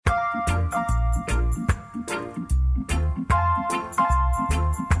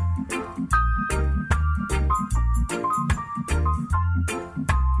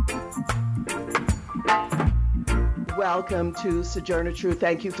welcome to Sojourner Truth.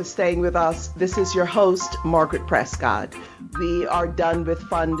 Thank you for staying with us. This is your host, Margaret Prescott. We are done with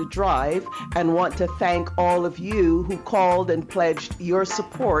Fund Drive and want to thank all of you who called and pledged your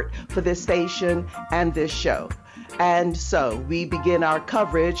support for this station and this show. And so we begin our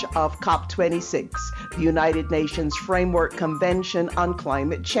coverage of COP26, the United Nations Framework Convention on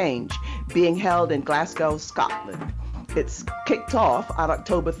Climate Change, being held in Glasgow, Scotland. It's kicked off on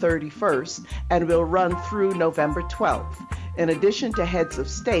October 31st and will run through November 12th. In addition to heads of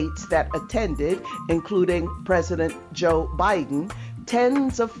states that attended, including President Joe Biden,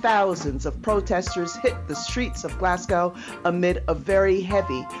 tens of thousands of protesters hit the streets of Glasgow amid a very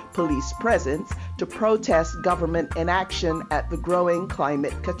heavy police presence to protest government inaction at the growing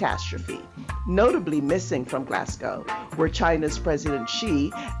climate catastrophe. Notably missing from Glasgow were China's President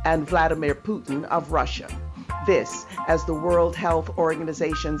Xi and Vladimir Putin of Russia. This, as the World Health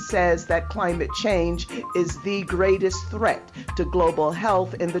Organization says that climate change is the greatest threat to global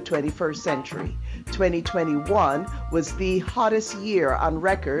health in the 21st century. 2021 was the hottest year on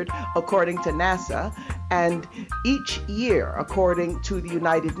record, according to NASA, and each year, according to the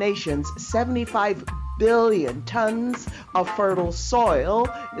United Nations, 75 billion tons of fertile soil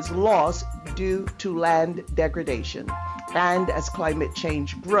is lost due to land degradation. And as climate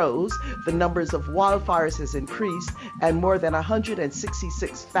change grows, the numbers of wildfires has increased and more than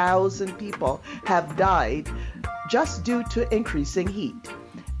 166,000 people have died just due to increasing heat.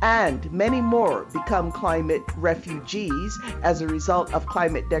 And many more become climate refugees as a result of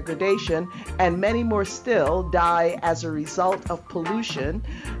climate degradation, and many more still die as a result of pollution,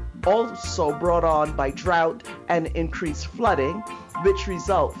 also brought on by drought and increased flooding, which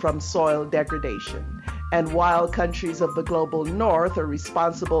result from soil degradation. And while countries of the global north are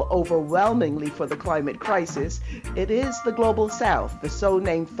responsible overwhelmingly for the climate crisis, it is the global south, the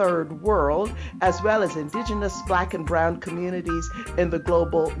so-named third world, as well as indigenous black and brown communities in the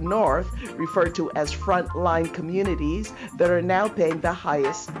global north, referred to as frontline communities, that are now paying the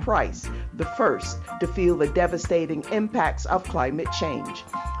highest price, the first to feel the devastating impacts of climate change.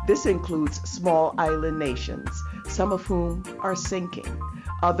 This includes small island nations, some of whom are sinking.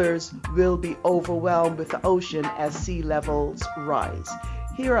 Others will be overwhelmed with the ocean as sea levels rise.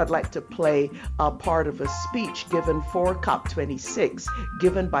 Here I'd like to play a part of a speech given for COP26,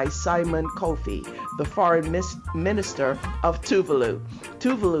 given by Simon Kofi, the foreign minister of Tuvalu.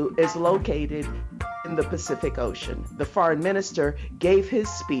 Tuvalu is located in the Pacific Ocean. The foreign minister gave his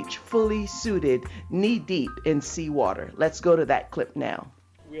speech fully suited, knee-deep in seawater. Let's go to that clip now.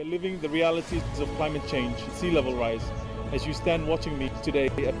 We are living the realities of climate change, sea level rise, as you stand watching me today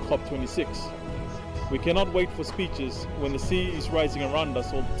at COP26. We cannot wait for speeches when the sea is rising around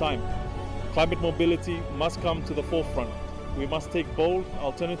us all the time. Climate mobility must come to the forefront. We must take bold,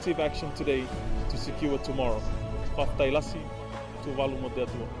 alternative action today to secure tomorrow. Whaftailasi, Tuvalu mo te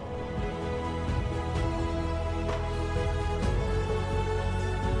atua.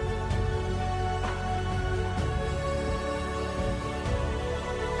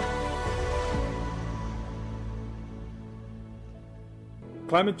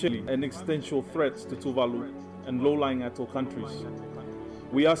 Climate change and existential threats to Tuvalu and low-lying atoll countries.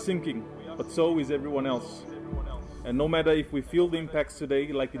 We are sinking, but so is everyone else. And no matter if we feel the impacts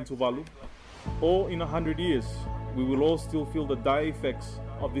today, like in Tuvalu, or in 100 years, we will all still feel the dire effects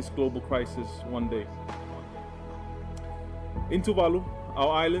of this global crisis one day. In Tuvalu, our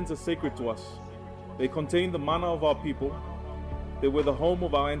islands are sacred to us. They contain the mana of our people. They were the home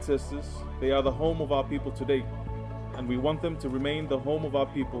of our ancestors. They are the home of our people today. And we want them to remain the home of our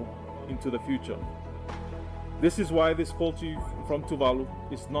people into the future. This is why this call to you from Tuvalu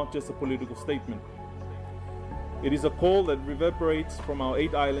is not just a political statement. It is a call that reverberates from our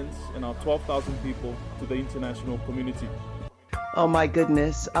 8 islands and our 12,000 people to the international community. Oh my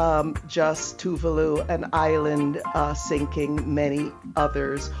goodness, just Tuvalu, an island sinking, many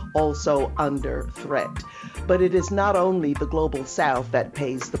others also under threat. But it is not only the global south that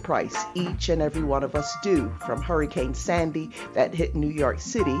pays the price. Each and every one of us do, from Hurricane Sandy that hit New York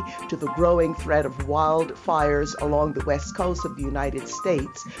City to the growing threat of wildfires along the west coast of the United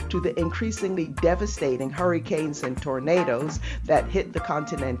States to the increasingly devastating hurricanes and tornadoes that hit the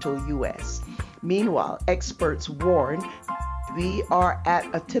continental U.S. Meanwhile, experts warn we are at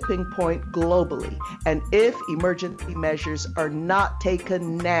a tipping point globally, and if emergency measures are not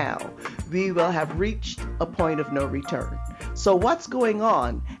taken now, we will have reached a point of no return. So what's going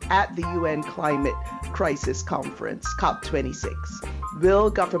on at the UN Climate Crisis Conference, COP26?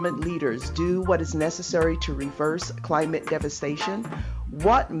 Will government leaders do what is necessary to reverse climate devastation?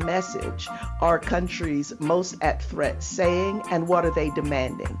 What message are countries most at threat saying, and what are they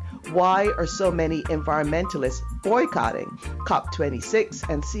demanding? Why are so many environmentalists boycotting COP26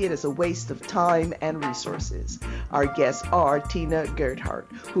 and see it as a waste of time and resources? Our guests are Tina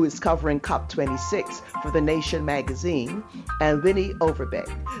Gerhardt, who is covering COP26 for The Nation magazine, and Winnie Overbeck,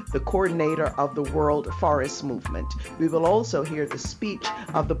 the coordinator of the World Forest Movement. We will also hear the speech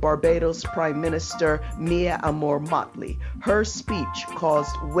of the Barbados Prime Minister Mia Amour Motley. Her speech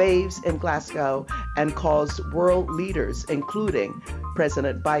caused waves in Glasgow and caused world leaders, including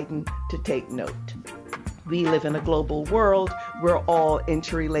President Biden, to take note. We live in a global world. We're all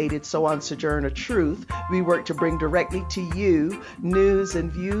interrelated. So on Sojourner Truth, we work to bring directly to you news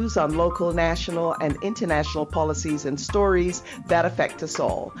and views on local, national, and international policies and stories that affect us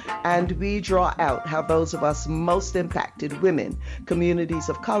all. And we draw out how those of us most impacted, women, communities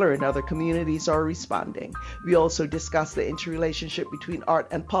of color, and other communities are responding. We also discuss the interrelationship between art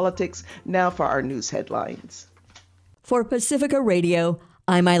and politics. Now for our news headlines. For Pacifica Radio,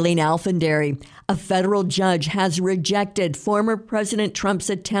 I'm Eileen Alfandary. A federal judge has rejected former President Trump's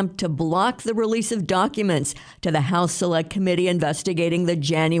attempt to block the release of documents to the House Select Committee investigating the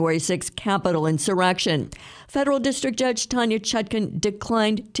January 6th Capitol insurrection. Federal District Judge Tanya Chutkan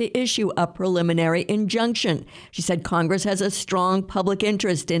declined to issue a preliminary injunction. She said Congress has a strong public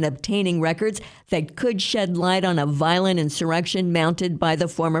interest in obtaining records that could shed light on a violent insurrection mounted by the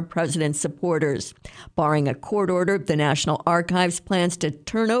former president's supporters. Barring a court order, the National Archives plans to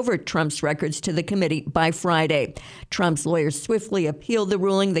turn over Trump's records to the committee by Friday. Trump's lawyers swiftly appealed the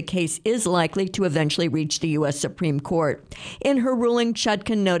ruling. The case is likely to eventually reach the U.S. Supreme Court. In her ruling,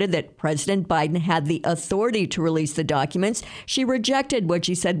 Chutkan noted that President Biden had the authority to release the documents. She rejected what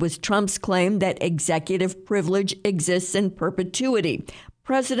she said was Trump's claim that executive privilege exists in perpetuity.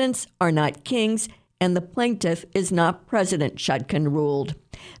 Presidents are not kings, and the plaintiff is not president, Chutkan ruled.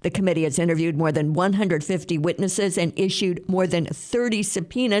 The committee has interviewed more than 150 witnesses and issued more than 30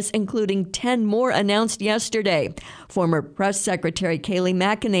 subpoenas, including 10 more announced yesterday. Former Press Secretary Kayleigh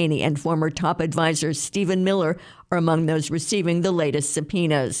McEnany and former top advisor Stephen Miller are among those receiving the latest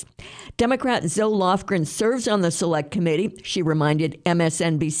subpoenas. Democrat Zoe Lofgren serves on the Select Committee. She reminded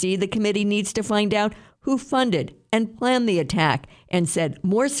MSNBC the committee needs to find out who funded and planned the attack, and said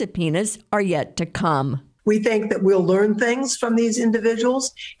more subpoenas are yet to come. We think that we'll learn things from these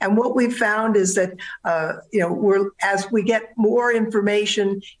individuals. And what we've found is that, as we get more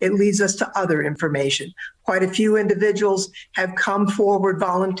information, it leads us to other information. Quite a few individuals have come forward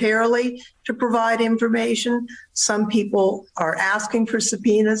voluntarily to provide information. Some people are asking for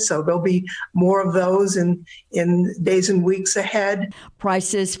subpoenas, so there'll be more of those in days and weeks ahead.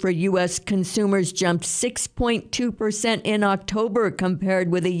 Prices for U.S. consumers jumped 6.2% in October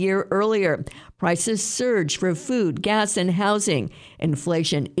compared with a year earlier. Prices surged for food, gas, and housing.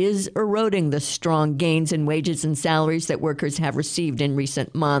 Inflation is eroding the strong gains in wages and salaries that workers have received in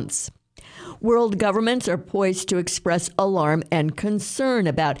recent months. World governments are poised to express alarm and concern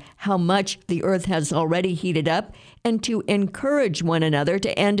about how much the Earth has already heated up and to encourage one another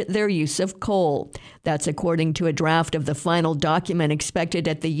to end their use of coal. That's according to a draft of the final document expected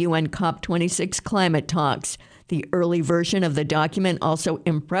at the UN COP26 climate talks. The early version of the document also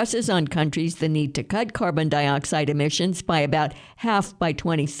impresses on countries the need to cut carbon dioxide emissions by about half by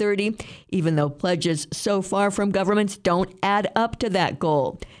 2030, even though pledges so far from governments don't add up to that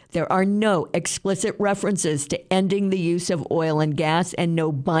goal. There are no explicit references to ending the use of oil and gas and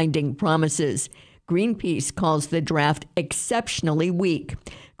no binding promises. Greenpeace calls the draft exceptionally weak.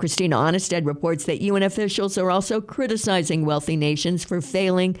 Christina Onnested reports that UN officials are also criticizing wealthy nations for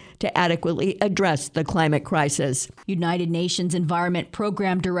failing to adequately address the climate crisis. United Nations Environment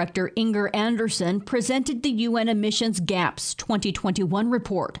Program Director Inger Andersen presented the UN Emissions Gaps 2021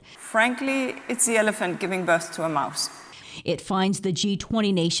 report. Frankly, it's the elephant giving birth to a mouse. It finds the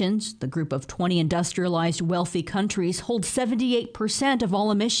G20 nations, the group of 20 industrialized wealthy countries, hold 78% of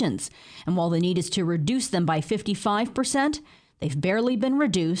all emissions. And while the need is to reduce them by 55%, they've barely been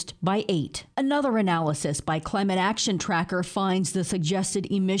reduced by 8%. Another analysis by Climate Action Tracker finds the suggested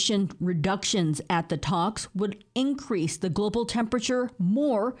emission reductions at the talks would increase the global temperature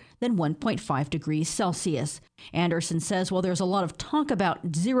more than 1.5 degrees Celsius. Andersen says while there's a lot of talk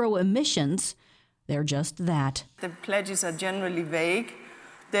about zero emissions, they're just that. The pledges are generally vague.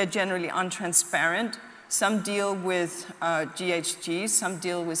 They're generally untransparent. Some deal with GHGs, some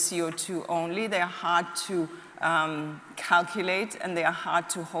deal with CO2 only. They're hard to calculate, and they are hard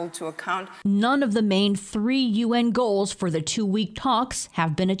to hold to account. None of the main 3 UN goals for the 2-week talks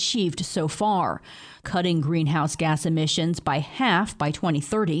have been achieved so far. Cutting greenhouse gas emissions by half by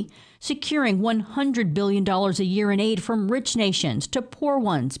 2030, securing $100 billion a year in aid from rich nations to poor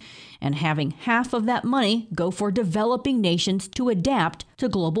ones, and having half of that money go for developing nations to adapt to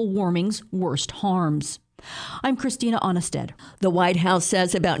global warming's worst harms. I'm Christina Onnested. The White House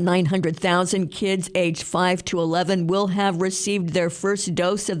says about 900,000 kids aged 5 to 11 will have received their first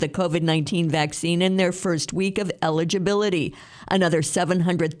dose of the COVID-19 vaccine in their first week of eligibility. Another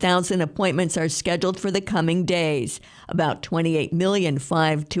 700,000 appointments are scheduled for the coming days. About 28 million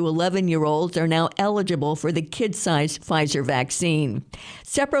 5 to 11-year-olds are now eligible for the kid-sized Pfizer vaccine.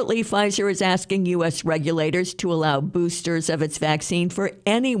 Separately, Pfizer is asking U.S. regulators to allow boosters of its vaccine for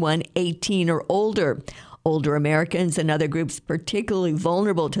anyone 18 or older. Older Americans and other groups particularly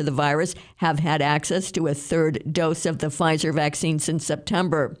vulnerable to the virus have had access to a third dose of the Pfizer vaccine since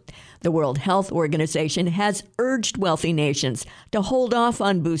September. The World Health Organization has urged wealthy nations to hold off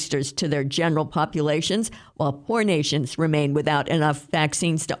on boosters to their general populations, while poor nations remain without enough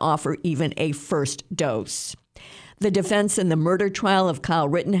vaccines to offer even a first dose. The defense in the murder trial of Kyle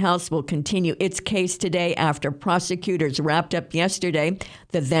Rittenhouse will continue its case today after prosecutors wrapped up yesterday.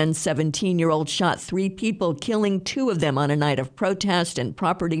 The then 17-year-old shot 3 people, killing 2 of them on a night of protest and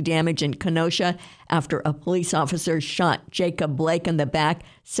property damage in Kenosha after a police officer shot Jacob Blake in the back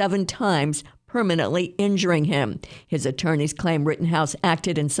 7 times, permanently injuring him. His attorneys claim Rittenhouse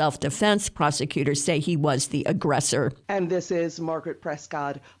acted in self-defense. Prosecutors say he was the aggressor. And this is Margaret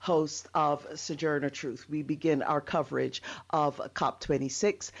Prescott, host of Sojourner Truth. We begin our coverage of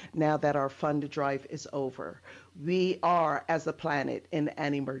COP26 now that our fund drive is over. We are, as a planet, in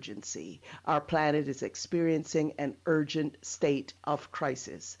an emergency. Our planet is experiencing an urgent state of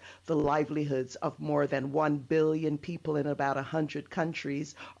crisis. The livelihoods of more than 1 billion people in about 100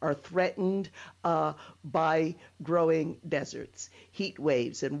 countries are threatened by growing deserts. Heat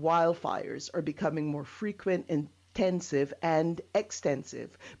waves and wildfires are becoming more frequent and intensive and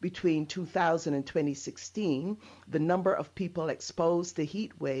extensive. Between 2000 and 2016, the number of people exposed to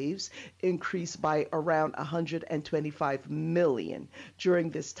heat waves increased by around 125 million. During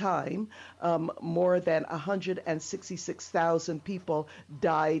this time, more than 166,000 people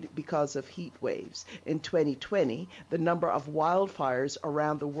died because of heat waves. In 2020, the number of wildfires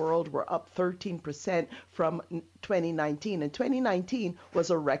around the world were up 13% from 2019, and 2019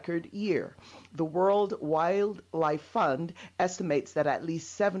 was a record year. The World Wildlife Fund estimates that at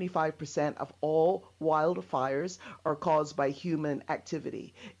least 75% of all wildfires are caused by human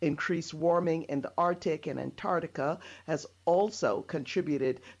activity. Increased warming in the Arctic and Antarctica has also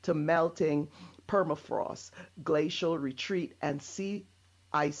contributed to melting permafrost, glacial retreat, and sea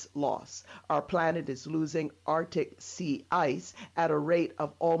ice loss. Our planet is losing Arctic sea ice at a rate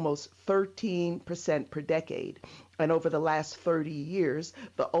of almost 13% per decade. And over the last 30 years,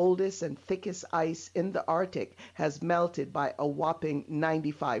 the oldest and thickest ice in the Arctic has melted by a whopping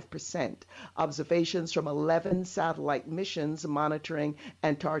 95%. Observations from 11 satellite missions monitoring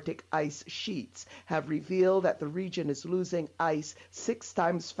Antarctic ice sheets have revealed that the region is losing ice 6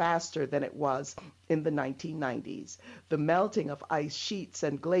 times faster than it was in the 1990s. The melting of ice sheets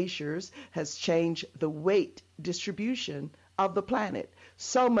and glaciers has changed the weight distribution of the planet,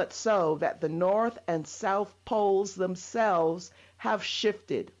 so much so that the North and South poles themselves have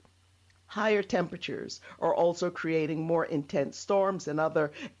shifted. Higher temperatures are also creating more intense storms and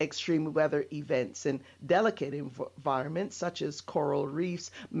other extreme weather events in delicate environments such as coral reefs,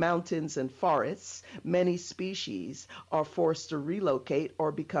 mountains, and forests. Many species are forced to relocate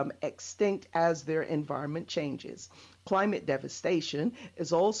or become extinct as their environment changes. Climate devastation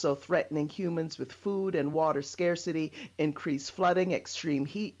is also threatening humans with food and water scarcity, increased flooding, extreme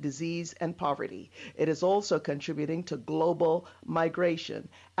heat, disease, and poverty. It is also contributing to global migration.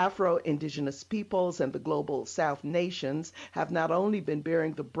 Afro-Indigenous peoples and the global South nations have not only been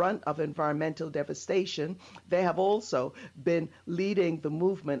bearing the brunt of environmental devastation, they have also been leading the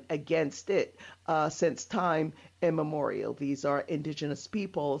movement against it since time immemorial. These are indigenous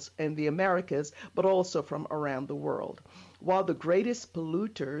peoples in the Americas, but also from around the world. While the greatest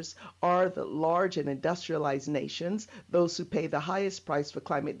polluters are the large and industrialized nations, those who pay the highest price for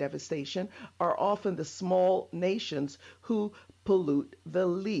climate devastation are often the small nations who pollute the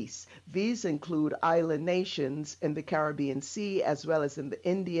least. These include island nations in the Caribbean Sea as well as in the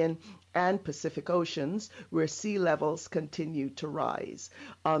Indian and Pacific Oceans, where sea levels continue to rise.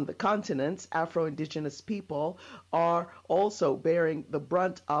 On the continents, Afro-Indigenous people are also bearing the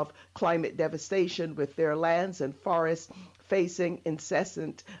brunt of climate devastation, with their lands and forests facing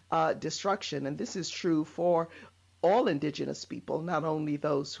incessant destruction. And this is true for all indigenous people, not only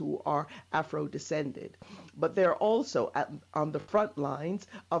those who are Afro-descended, but they're also on the front lines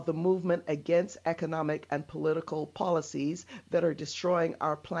of the movement against economic and political policies that are destroying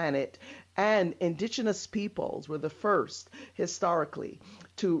our planet. And indigenous peoples were the first historically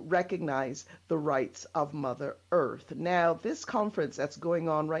to recognize the rights of Mother Earth. Now, this conference that's going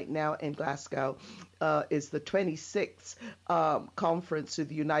on right now in Glasgow is the 26th conference to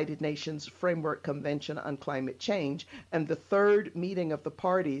the United Nations Framework Convention on Climate Change and the third meeting of the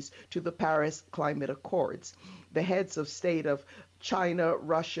parties to the Paris Climate Accords. The heads of state of China,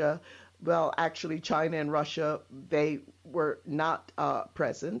 Russia, well, actually, China and Russia, they were not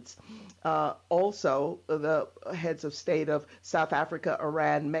present. Also, the heads of state of South Africa,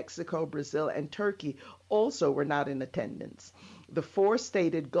 Iran, Mexico, Brazil, and Turkey also were not in attendance. The four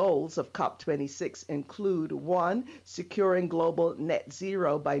stated goals of COP26 include 1, securing global net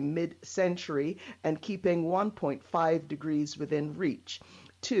zero by mid-century and keeping 1.5 degrees within reach.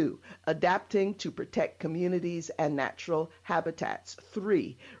 2, adapting to protect communities and natural habitats.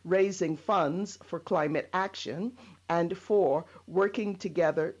 3, raising funds for climate action. And 4, working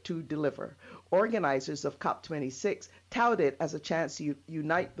together to deliver. Organizers of COP26 tout it as a chance to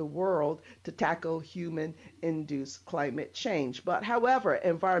unite the world to tackle human-induced climate change. But however,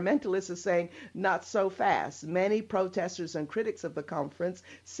 environmentalists are saying not so fast. Many protesters and critics of the conference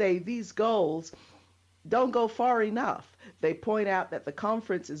say these goals don't go far enough. They point out that the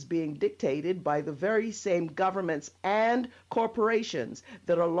conference is being dictated by the very same governments and corporations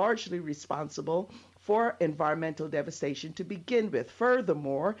that are largely responsible for environmental devastation to begin with.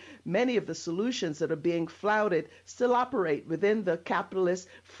 Furthermore, many of the solutions that are being flouted still operate within the capitalist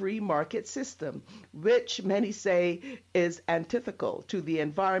free market system, which many say is antithetical to the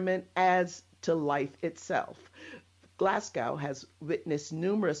environment as to life itself. Glasgow has witnessed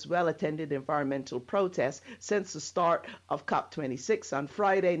numerous well-attended environmental protests since the start of COP26. On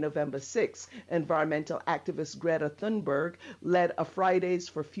Friday, November 6, environmental activist Greta Thunberg led a Fridays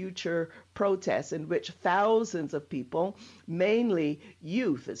for Future protest in which thousands of people, mainly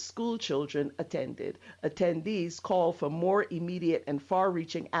youth and school children, attended. Attendees called for more immediate and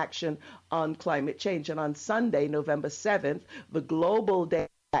far-reaching action on climate change. And on Sunday, November 7th, the Global Day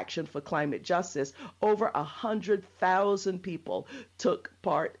Action for Climate Justice, over 100,000 people took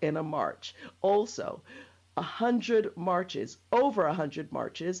part in a march. Also, over 100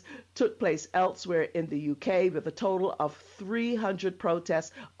 marches took place elsewhere in the UK, with a total of 300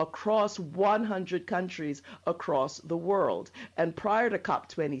 protests across 100 countries across the world. And prior to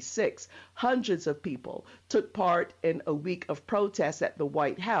COP26, hundreds of people took part in a week of protests at the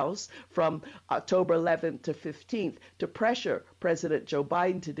White House from October 11th to 15th to pressure President Joe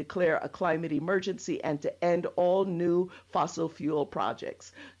Biden to declare a climate emergency and to end all new fossil fuel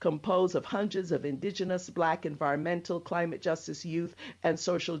projects. Composed of hundreds of indigenous, Black, environmental, climate justice, youth, and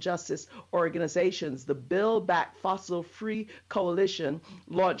social justice organizations, the Build Back Fossil Free Coalition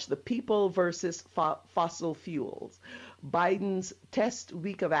launched the People versus Fossil Fuels, Biden's test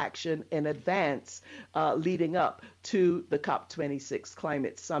week of action in advance leading up to the COP26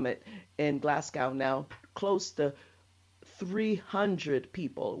 climate summit in Glasgow. Now, close to 300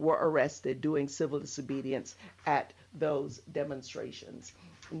 people were arrested doing civil disobedience at those demonstrations.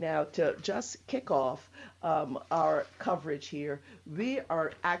 Now, to just kick off our coverage here, we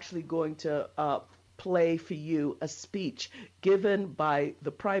are actually going to play for you a speech given by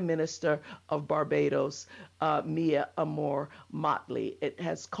the Prime Minister of Barbados, Mia Amor Motley. It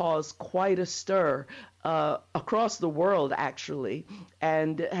has caused quite a stir across the world, actually,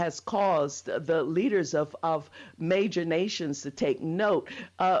 and has caused the leaders of major nations to take note.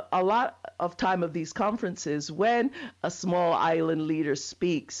 A lot of time of these conferences, when a small island leader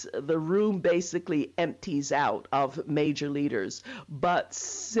speaks, the room basically empties out of major leaders. But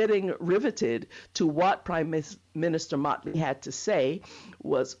sitting riveted to what Prime Minister Motley had to say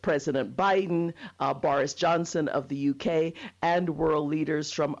was President Biden, Boris Johnson of the UK, and world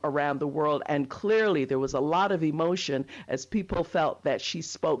leaders from around the world. And clearly there was a lot of emotion as people felt that she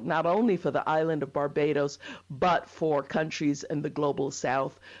spoke not only for the island of Barbados, but for countries in the global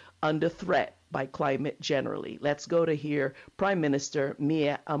south under threat by climate generally. Let's go to hear Prime Minister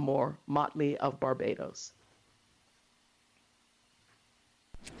Mia Amor Motley of Barbados.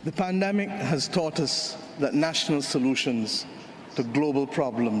 The pandemic has taught us that national solutions to global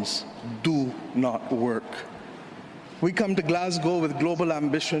problems do not work. We come to Glasgow with global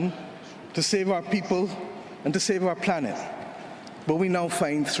ambition to save our people and to save our planet. But we now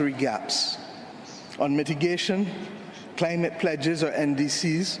find three gaps: on mitigation, climate pledges or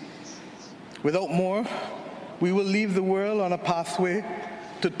NDCs. Without more, we will leave the world on a pathway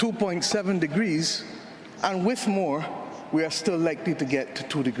to 2.7 degrees, and with more, we are still likely to get to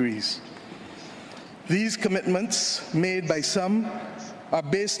 2 degrees. These commitments made by some are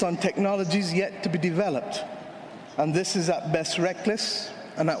based on technologies yet to be developed, and this is at best reckless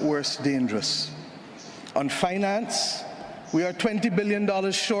and at worst dangerous. On finance, we are $20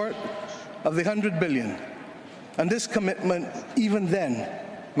 billion short of the $100 billion, and this commitment, even then,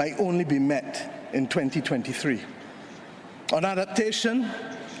 might only be met in 2023. On adaptation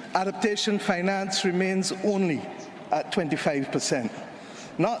finance remains only at 25%,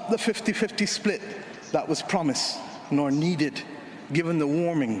 not the 50-50 split that was promised nor needed given the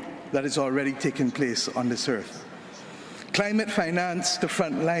warming that is already taking place on this earth. Climate finance to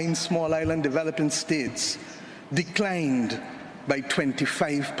frontline small island developing states declined by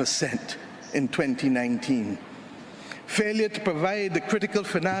 25% in 2019. Failure to provide the critical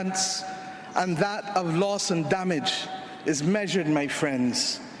finance and that of loss and damage is measured, my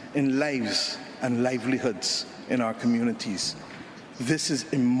friends, in lives and livelihoods in our communities. This is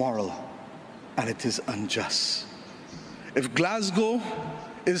immoral and it is unjust. If Glasgow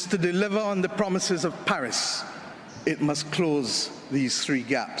is to deliver on the promises of Paris, it must close these 3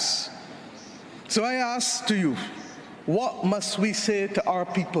 gaps. So I ask to you, what must we say to our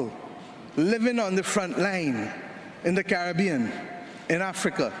people living on the front line in the Caribbean, in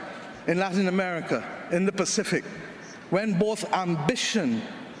Africa, in Latin America, in the Pacific, when both ambition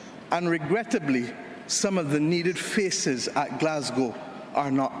and regrettably some of the needed faces at Glasgow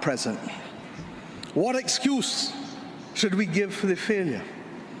are not present? What excuse should we give for the failure?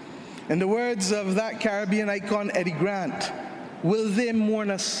 In the words of that Caribbean icon, Eddie Grant, will they mourn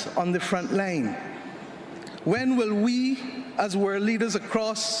us on the front line? When will we, as world leaders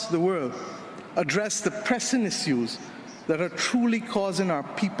across the world, address the pressing issues that are truly causing our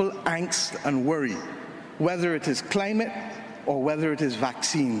people angst and worry, whether it is climate or whether it is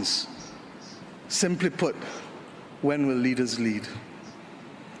vaccines? Simply put, when will leaders lead?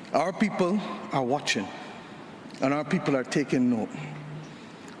 Our people are watching, and our people are taking note.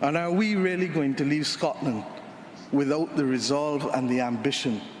 And are we really going to leave Scotland without the resolve and the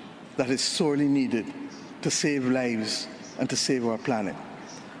ambition that is sorely needed to save lives and to save our planet?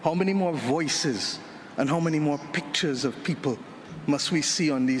 How many more voices and how many more pictures of people must we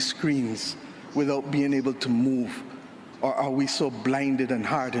see on these screens without being able to move? Or are we so blinded and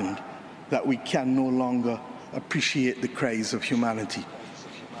hardened that we can no longer appreciate the cries of humanity?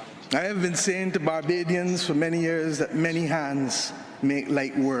 I have been saying to Barbadians for many years that many hands make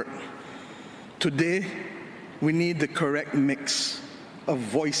light work. Today, we need the correct mix of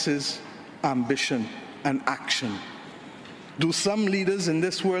voices, ambition, and action. Do some leaders in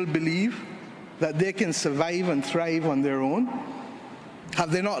this world believe that they can survive and thrive on their own?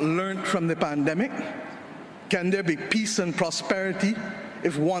 Have they not learned from the pandemic? Can there be peace and prosperity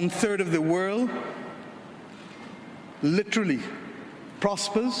if 1/3 of the world literally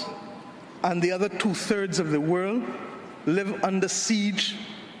prospers and the other 2/3 of the world live under siege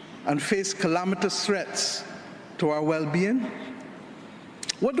and face calamitous threats to our well-being?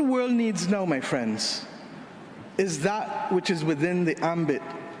 What the world needs now, my friends, is that which is within the ambit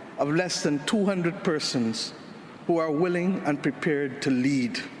of less than 200 persons who are willing and prepared to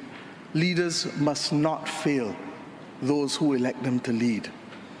lead. Leaders must not fail those who elect them to lead.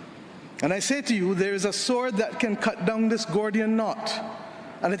 And I say to you, there is a sword that can cut down this Gordian knot,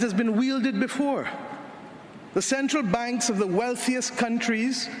 and it has been wielded before. The central banks of the wealthiest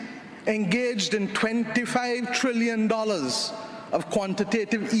countries engaged in $25 trillion of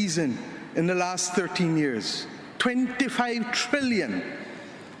quantitative easing in the last 13 years. 25 trillion.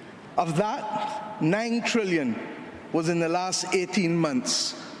 Of that, 9 trillion was in the last 18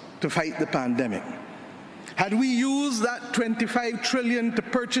 months to fight the pandemic. Had we used that 25 trillion to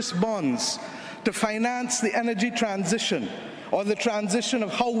purchase bonds, to finance the energy transition, or the transition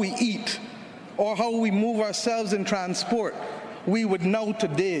of how we eat, or how we move ourselves in transport, we would now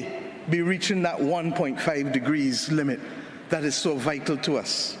today be reaching that 1.5 degrees limit that is so vital to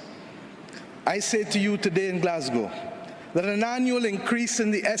us. I say to you today in Glasgow that an annual increase in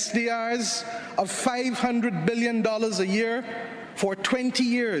the SDRs of $500 billion a year for 20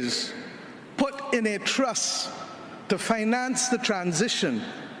 years, put in a trust to finance the transition,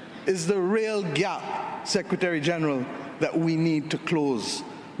 is the real gap, Secretary General, that we need to close,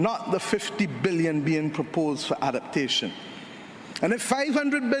 not the 50 billion being proposed for adaptation. And if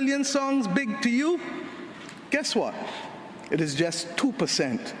 500 billion sounds big to you, guess what? It is just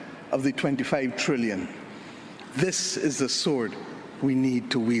 2% of the 25 trillion. This is the sword we need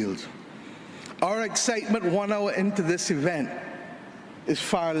to wield. Our excitement 1 hour into this event is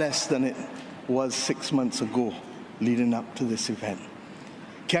far less than it was 6 months ago leading up to this event.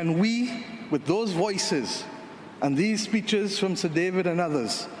 Can we, with those voices and these speeches from Sir David and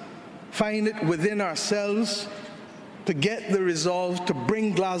others, find it within ourselves to get the resolve to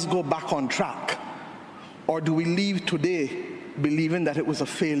bring Glasgow back on track? Or do we leave today believing that it was a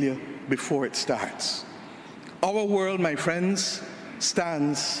failure before it starts? Our world, my friends,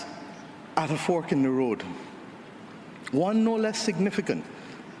 stands at a fork in the road, one no less significant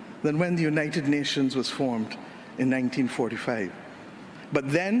than when the United Nations was formed in 1945. But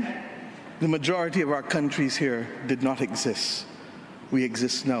then, the majority of our countries here did not exist. We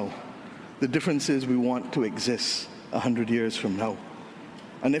exist now. The difference is we want to exist 100 years from now.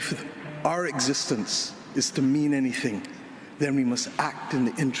 And if our existence is to mean anything, then we must act in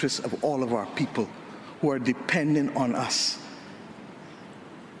the interests of all of our people who are dependent on us.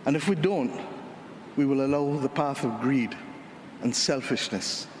 And if we don't, we will allow the path of greed and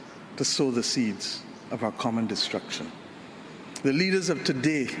selfishness to sow the seeds of our common destruction. The leaders of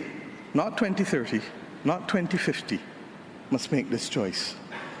today, not 2030, not 2050, must make this choice.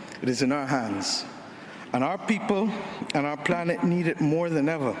 It is in our hands, and our people and our planet need it more than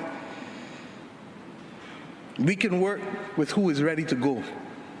ever. We can work with who is ready to go,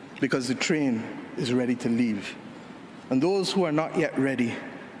 because the train is ready to leave. And those who are not yet ready,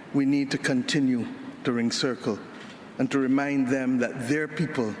 we need to continue to ring circle and to remind them that their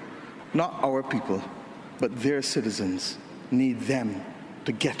people, not our people, but their citizens, need them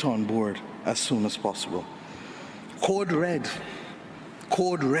to get on board as soon as possible. Code red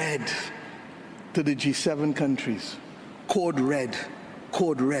to the G7 countries. Code red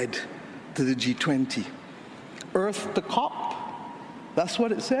to the G20. Earth to COP, that's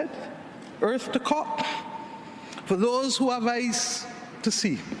what it said. Earth to COP. For those who have eyes to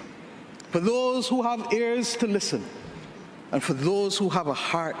see, for those who have ears to listen, and for those who have a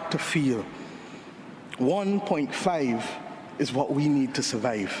heart to feel, 1.5 is what we need to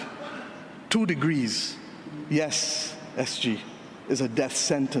survive. 2 degrees, yes, SG, is a death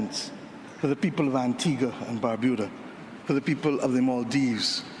sentence for the people of Antigua and Barbuda, for the people of the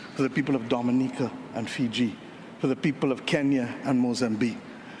Maldives, for the people of Dominica and Fiji, for the people of Kenya and Mozambique,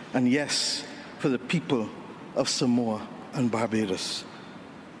 and yes, for the people of Samoa and Barbados.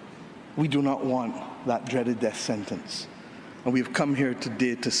 We do not want that dreaded death sentence. And we've come here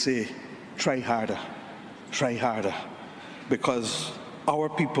today to say, try harder, because our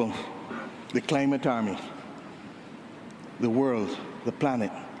people, the climate army, the world, the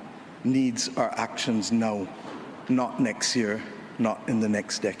planet, needs our actions now, not next year, not in the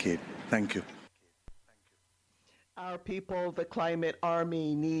next decade. Thank you. Our people, the climate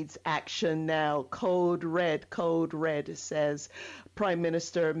army, needs action now. Code red, says Prime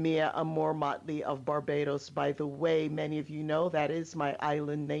Minister Mia Moore-Motley of Barbados. By the way, many of you know that is my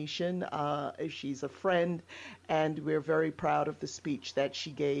island nation. She's a friend, and we're very proud of the speech that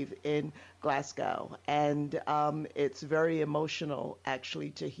she gave in Glasgow. And it's very emotional,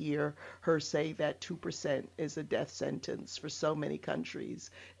 actually, to hear her say that 2% is a death sentence for so many countries,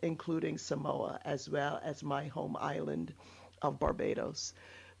 including Samoa, as well as my home island of Barbados.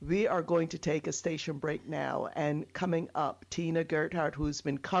 We are going to take a station break now, and coming up, Tina Gerhardt, who's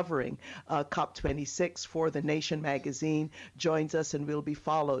been covering COP26 for The Nation magazine, joins us, and will be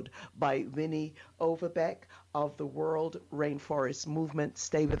followed by Winnie Overbeck of the World Rainforest Movement.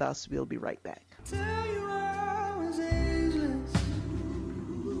 Stay with us. We'll be right back.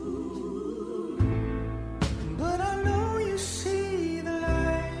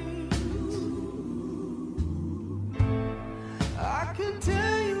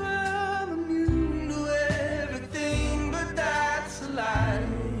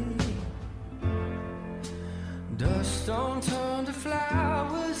 Dust don't turn to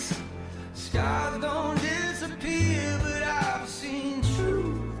flowers, skies don't disappear, but I've seen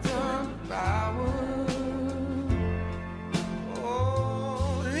truth turn to power.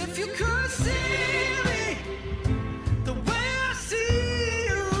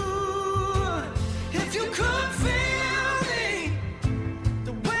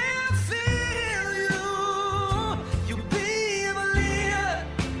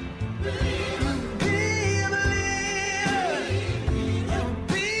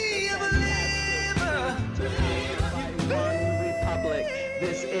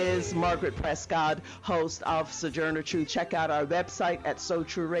 This is Margaret Prescott, host of Sojourner Truth. Check out our website at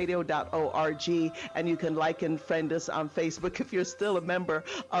sotrueradio.org, and you can like and friend us on Facebook if you're still a member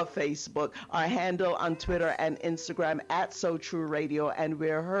of Facebook. Our handle on Twitter and Instagram at SoTrueRadio, and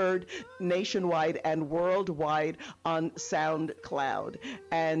we're heard nationwide and worldwide on SoundCloud.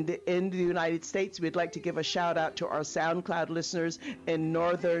 And in the United States, we'd like to give a shout out to our SoundCloud listeners in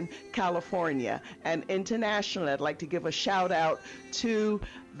Northern California. And internationally, I'd like to give a shout out to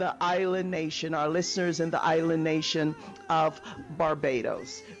the island nation, our listeners in the island nation of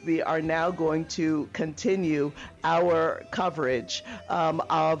Barbados. We are now going to continue our coverage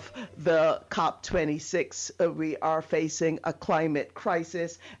of the COP26. We are facing a climate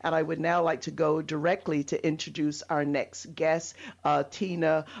crisis, and I would now like to go directly to introduce our next guest.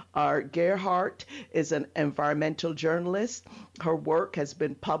 Tina Gerhardt is an environmental journalist. Her work has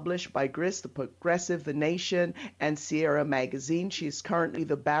been published by GRIS, The Progressive, The Nation, and Sierra Magazine. She is currently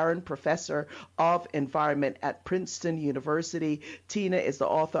the Barron Professor of Environment at Princeton University. Tina is the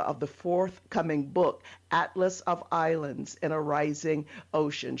author of the forthcoming book, Atlas of Islands in a Rising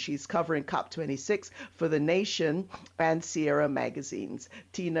Ocean. She's covering COP26 for The Nation and Sierra magazines.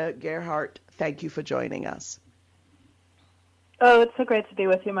 Tina Gerhardt, thank you for joining us. Oh, it's so great to be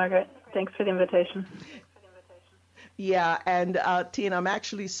with you, Margaret. Thanks for the invitation. Yeah, and Tina, I'm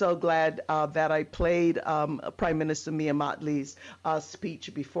actually so glad that I played Prime Minister Mia Mottley's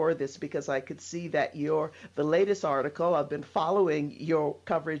speech before this, because I could see that the latest article, I've been following your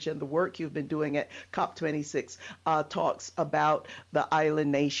coverage and the work you've been doing at COP26, talks about the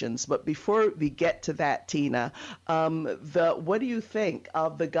island nations. But before we get to that, Tina, what do you think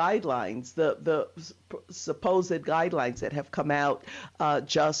of the guidelines, the supposed guidelines that have come out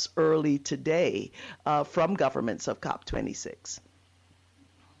just early today from governments of COP26?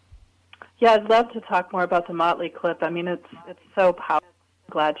 Yeah, I'd love to talk more about the Motley clip. I mean, it's so powerful.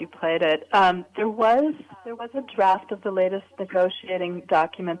 I'm glad you played it. There was a draft of the latest negotiating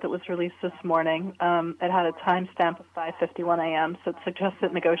document that was released this morning. It had a timestamp of 5:51 a.m., so it suggests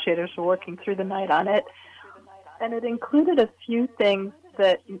that negotiators were working through the night on it. And it included a few things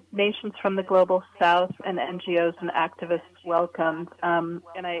that nations from the global south and NGOs and activists welcomed. And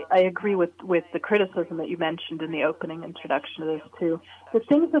I agree with the criticism that you mentioned in the opening introduction to this, too. The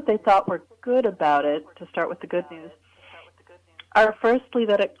things that they thought were good about it, to start with the good news, are firstly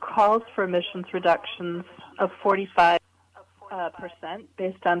that it calls for emissions reductions of 45%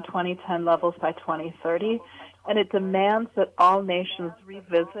 based on 2010 levels by 2030. And it demands that all nations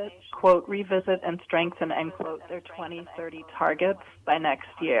revisit, quote, revisit and strengthen, end quote, their 2030 targets by next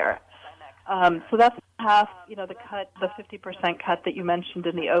year. So that's half, the cut, the 50% cut that you mentioned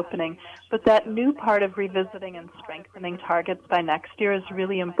in the opening. But that new part of revisiting and strengthening targets by next year is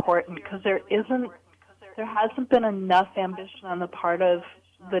really important, because there hasn't been enough ambition on the part of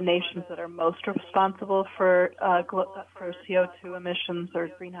the nations that are most responsible for CO2 emissions or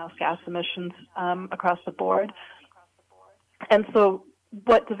greenhouse gas emissions across the board. And so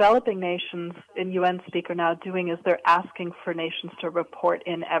what developing nations in UN speak are now doing is they're asking for nations to report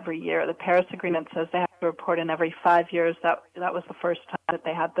in every year. The Paris Agreement says they have to report in every 5 years. That was the first time that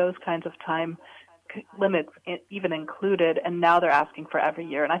they had those kinds of time limits even included, and now they're asking for every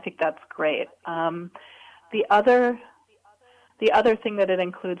year, and I think that's great. The other thing that it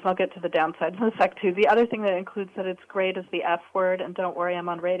includes, and I'll get to the downsides in a sec too, the other thing that it includes that it's great is the F word, and don't worry, I'm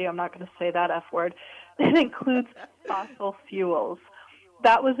on radio, I'm not going to say that F word. It includes fossil fuels.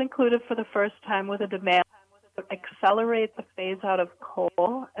 That was included for the first time with a demand to accelerate the phase out of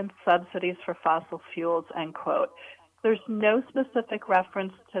coal and subsidies for fossil fuels, end quote. There's no specific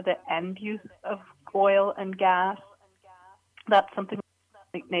reference to the end use of oil and gas. That's something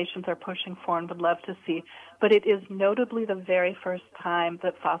nations are pushing for and would love to see. But it is notably the very first time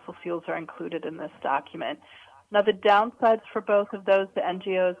that fossil fuels are included in this document. Now, the downsides for both of those, the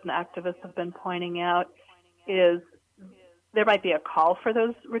NGOs and activists have been pointing out, is there might be a call for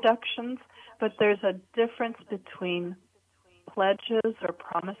those reductions, but there's a difference between pledges or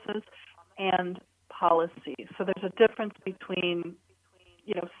promises and policy. So there's a difference between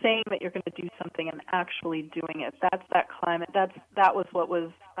saying that you're going to do something and actually doing it. That's that climate. That was what was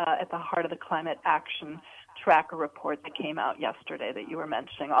at the heart of the climate action tracker report that came out yesterday that you were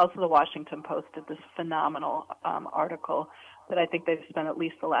mentioning. Also, the Washington Post did this phenomenal article that I think they've spent at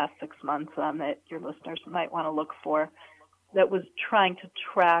least the last 6 months on, that your listeners might want to look for, that was trying to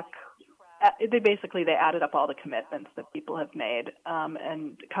track. They added up all the commitments that people have made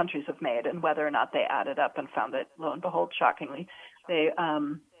and countries have made, and whether or not they added up, and found that, lo and behold, shockingly, they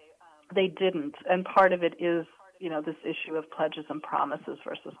didn't. And part of it is, this issue of pledges and promises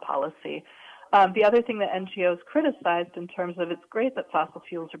versus policy. The other thing that NGOs criticized in terms of it's great that fossil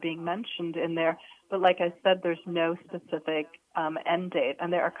fuels are being mentioned in there, but like I said, there's no specific end date.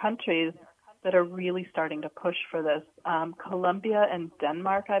 And there are countries that are really starting to push for this. Colombia and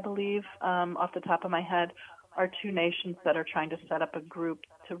Denmark, I believe, off the top of my head, are two nations that are trying to set up a group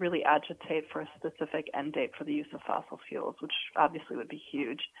to really agitate for a specific end date for the use of fossil fuels, which obviously would be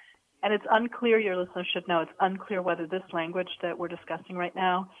huge. And it's unclear, your listeners should know, it's unclear whether this language that we're discussing right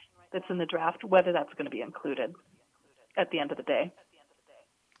now that's in the draft, whether that's going to be included at the end of the day.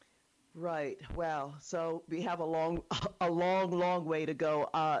 Right. Well, so we have a long way to go,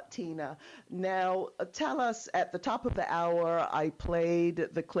 Tina. Now, tell us, at the top of the hour, I played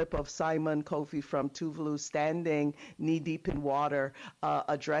the clip of Simon Kofi from Tuvalu standing knee-deep in water,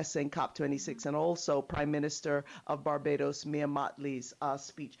 addressing COP26, and also Prime Minister of Barbados, Mia Mottley's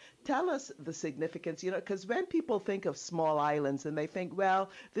speech. Tell us the significance, because when people think of small islands and they think, well,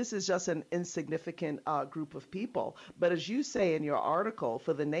 this is just an insignificant group of people. But as you say in your article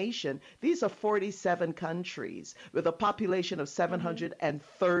for The Nation, these are 47 countries with a population of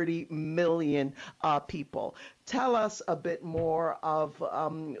 730 million people. Tell us a bit more of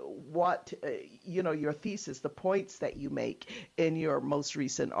what, your thesis, the points that you make in your most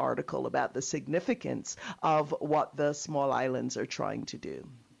recent article about the significance of what the small islands are trying to do.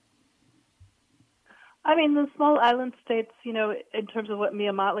 I mean, the small island states, in terms of what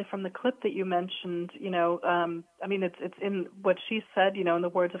Mia Mottley from the clip that you mentioned, it's in what she said, in the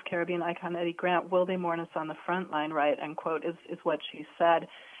words of Caribbean icon Eddie Grant, will they mourn us on the front line, right, end quote, is what she said.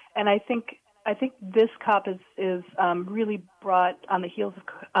 And I think this COP is really brought, on the heels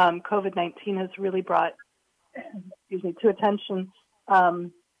of COVID-19, has really brought, to attention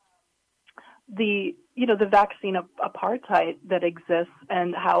the vaccine apartheid that exists,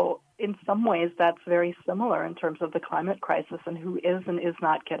 and how in some ways that's very similar in terms of the climate crisis and who is and is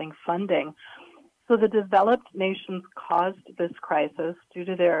not getting funding. So the developed nations caused this crisis due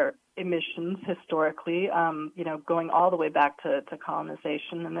to their emissions historically, going all the way back to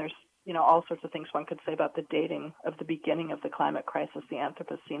colonization. And there's, all sorts of things one could say about the dating of the beginning of the climate crisis, the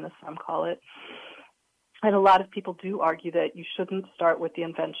Anthropocene, as some call it. And a lot of people do argue that you shouldn't start with the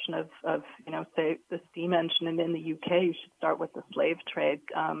invention of say, the steam engine. And in the UK, you should start with the slave trade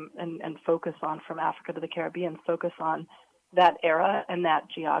and focus on, from Africa to the Caribbean, focus on that era and that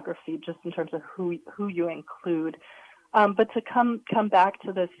geography, just in terms of who you include. But to come back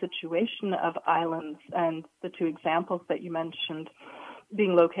to the situation of islands and the two examples that you mentioned,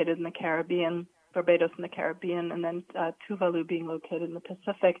 being located in the Caribbean, Barbados in the Caribbean, and then Tuvalu being located in the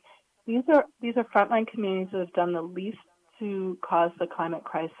Pacific. These are frontline communities that have done the least to cause the climate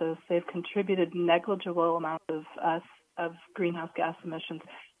crisis. They've contributed negligible amounts of greenhouse gas emissions,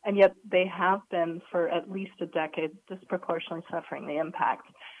 and yet they have been, for at least a decade, disproportionately suffering the impact.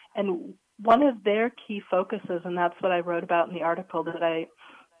 And one of their key focuses, and that's what I wrote about in the article that I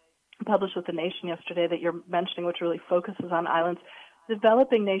published with The Nation yesterday that you're mentioning, which really focuses on islands,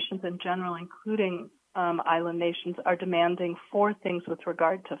 developing nations in general, including island nations, are demanding four things with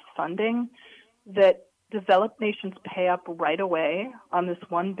regard to funding: that developed nations pay up right away on this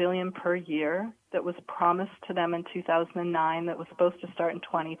 $1 billion per year that was promised to them in 2009, that was supposed to start in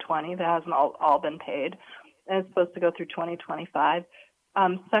 2020, that hasn't all been paid, and it's supposed to go through 2025.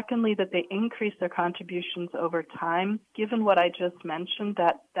 Secondly, that they increase their contributions over time, given what I just mentioned,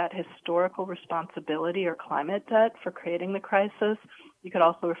 that historical responsibility or climate debt for creating the crisis. You could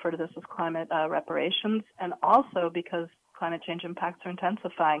also refer to this as climate reparations, and also because climate change impacts are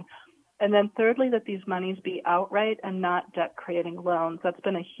intensifying. And then thirdly, that these monies be outright and not debt-creating loans. That's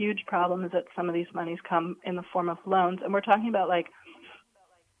been a huge problem, is that some of these monies come in the form of loans. And we're talking about like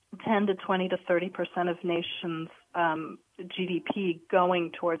 10 to 20 to 30% of nations' GDP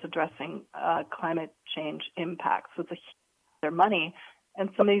going towards addressing climate change impacts. So it's their money. And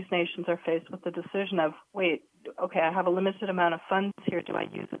some of these nations are faced with the decision of, wait, okay, I have a limited amount of funds here. Do I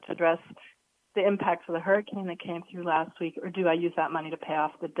use it to address the impacts of the hurricane that came through last week, or do I use that money to pay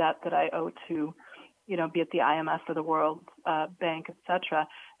off the debt that I owe to, be it the IMF or the World Bank, et cetera?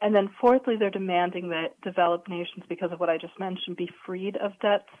 And then fourthly, they're demanding that developed nations, because of what I just mentioned, be freed of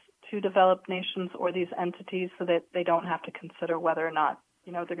debts to developed nations or these entities, so that they don't have to consider whether or not,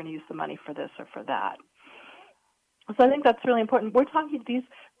 they're going to use the money for this or for that. So I think that's really important. We're talking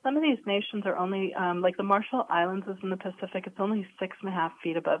some of these nations are only, like the Marshall Islands is in the Pacific, it's only 6.5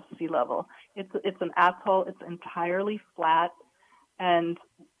 feet above sea level. It's an atoll, it's entirely flat, and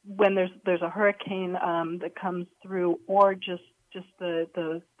when there's a hurricane that comes through, or just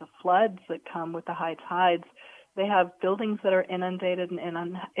the floods that come with the high tides, they have buildings that are inundated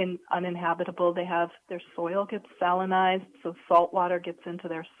and uninhabitable. Their soil gets salinized, so salt water gets into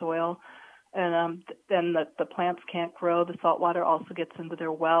their soil. And then the plants can't grow. The salt water also gets into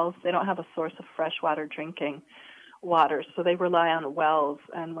their wells. They don't have a source of fresh water drinking water, so they rely on wells.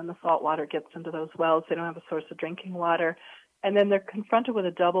 And when the salt water gets into those wells, they don't have a source of drinking water. And then they're confronted with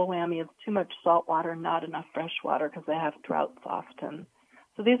a double whammy of too much salt water, not enough fresh water, because they have droughts often.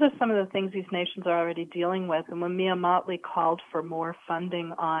 So these are some of the things these nations are already dealing with. And when Mia Mottley called for more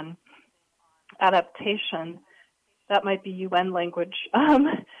funding on adaptation, that might be UN language.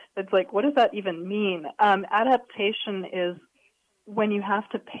 It's like, what does that even mean? Adaptation is when you have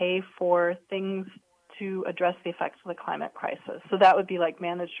to pay for things to address the effects of the climate crisis. So that would be like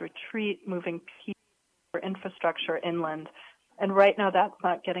managed retreat, moving people or infrastructure inland. And right now that's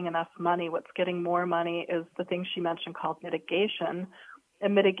not getting enough money. What's getting more money is the thing she mentioned called mitigation.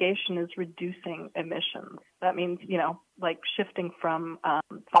 And mitigation is reducing emissions. That means, like shifting from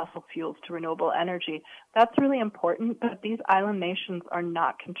fossil fuels to renewable energy. That's really important, but these island nations are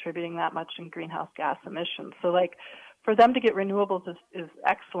not contributing that much in greenhouse gas emissions. So like for them to get renewables is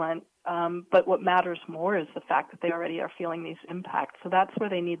excellent, but what matters more is the fact that they already are feeling these impacts. So that's where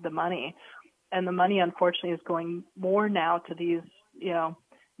they need the money. And the money, unfortunately, is going more now to these,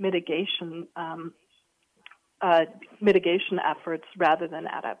 mitigation efforts rather than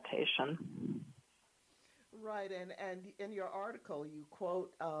adaptation. Right, and in your article, you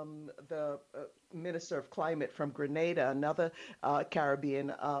quote the Minister of Climate from Grenada, another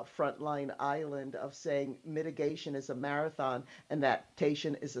Caribbean frontline island, of saying mitigation is a marathon and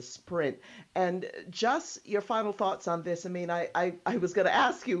adaptation is a sprint. And just your final thoughts on this. I mean, I was going to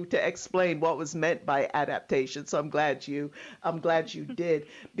ask you to explain what was meant by adaptation, so I'm glad you did,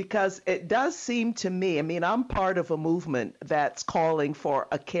 because it does seem to me, I mean, I'm part of a movement that's calling for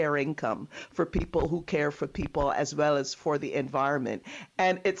a care income for people who care for people as well as for the environment.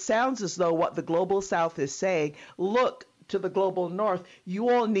 And it sounds as though what the Global South is saying, look to the Global North, you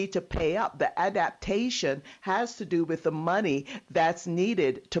all need to pay up. The adaptation has to do with the money that's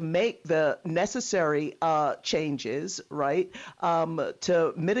needed to make the necessary changes, right,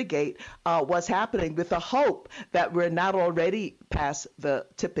 to mitigate what's happening, with the hope that we're not already past the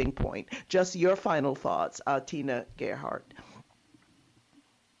tipping point. Just your final thoughts, Tina Gerhardt.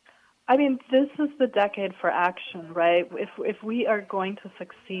 I mean, this is the decade for action, right? If we are going to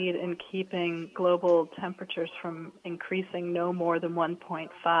succeed in keeping global temperatures from increasing no more than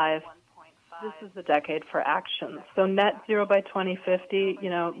 1.5, this is the decade for action. So net zero by 2050,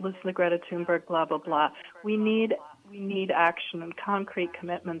 listen to Greta Thunberg, blah, blah, blah. We need action and concrete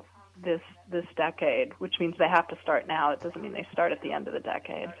commitments this decade, which means they have to start now. It doesn't mean they start at the end of the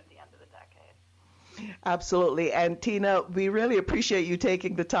decade. Absolutely. And Tina, we really appreciate you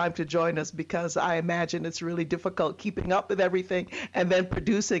taking the time to join us, because I imagine it's really difficult keeping up with everything and then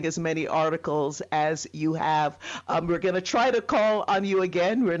producing as many articles as you have. We're going to try to call on you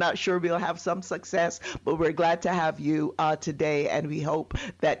again. We're not sure we'll have some success, but we're glad to have you today, and we hope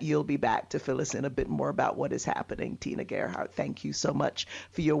that you'll be back to fill us in a bit more about what is happening. Tina Gerhardt, thank you so much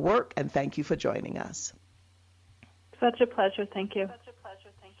for your work, and thank you for joining us. Such a pleasure. Thank you.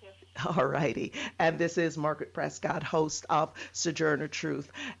 All righty. And this is Margaret Prescott, host of Sojourner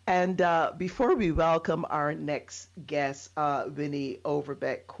Truth. And before we welcome our next guest, Winnie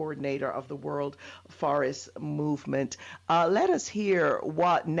Overbeck, coordinator of the World Forest Movement, let us hear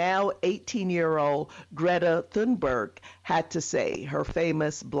what now 18-year-old Greta Thunberg had to say, her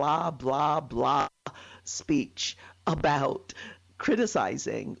famous blah, blah, blah speech about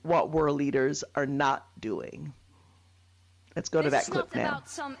criticizing what world leaders are not doing. Let's go to that clip now. It's not about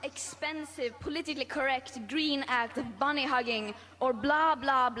some expensive, politically correct green act of bunny hugging or blah,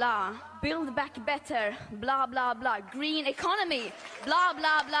 blah, blah. Build back better, blah, blah, blah. Green economy, blah,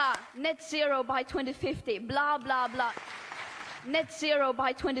 blah, blah. Net zero by 2050, blah, blah, blah. Net zero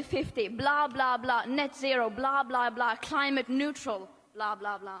by 2050, blah, blah, blah. Net zero, blah, blah, blah. Climate neutral, blah,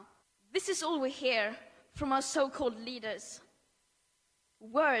 blah, blah. This is all we hear from our so-called leaders.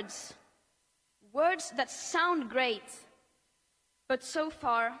 Words that sound great, but so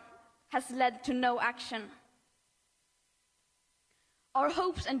far has led to no action. Our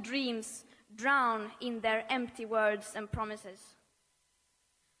hopes and dreams drown in their empty words and promises.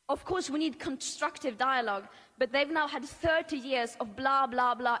 Of course, we need constructive dialogue, but they've now had 30 years of blah,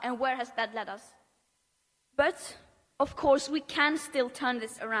 blah, blah, and where has that led us? But, of course, we can still turn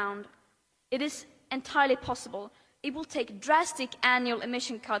this around. It is entirely possible. It will take drastic annual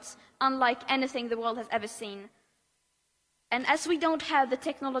emission cuts unlike anything the world has ever seen. And as we don't have the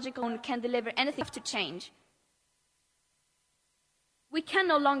technological and can deliver anything to change, we can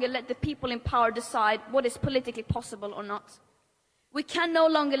no longer let the people in power decide what is politically possible or not. We can no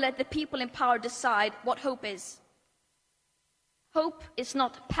longer let the people in power decide what hope is. Hope is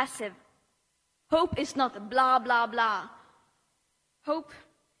not passive. Hope is not blah, blah, blah. Hope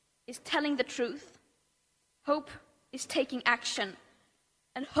is telling the truth. Hope is taking action.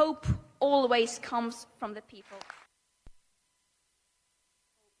 And hope always comes from the people.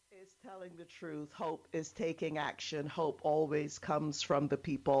 Is telling the truth. Hope is taking action. Hope always comes from the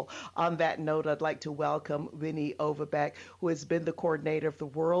people. On that note, I'd like to welcome Winnie Overbeck, who has been the coordinator of the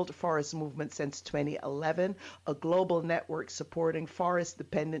World Forest Movement since 2011, a global network supporting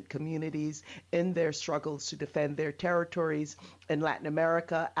forest-dependent communities in their struggles to defend their territories in Latin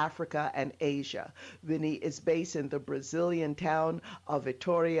America, Africa, and Asia. Winnie is based in the Brazilian town of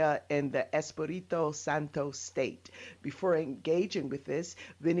Vitória in the Espírito Santo state. Before engaging with this,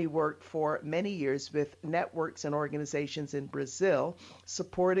 Winnie worked for many years with networks and organizations in Brazil,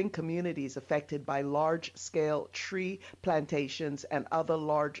 supporting communities affected by large-scale tree plantations and other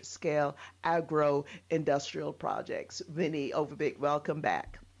large-scale agro-industrial projects. Winnie Overbeek, welcome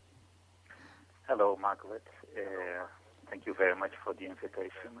back. Hello, Margaret. Thank you very much for the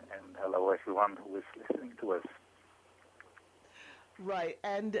invitation, and hello everyone who is listening to us. Right,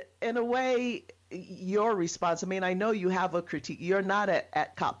 and in a way, your response, I mean, I know you have a critique. You're not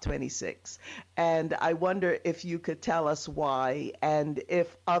at COP26, and I wonder if you could tell us why, and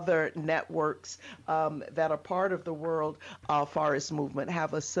if other networks that are part of the World Forest Movement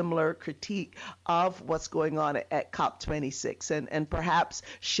have a similar critique of what's going on at COP26, and perhaps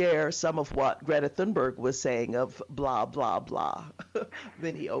share some of what Greta Thunberg was saying of blah, blah, blah.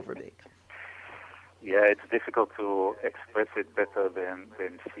 Winnie Overbeek. Yeah, it's difficult to express it better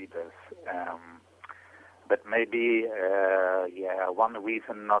than she does. But maybe, one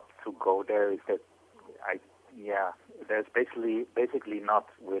reason not to go there is that there's basically not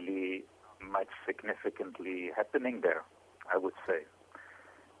really much significantly happening there, I would say.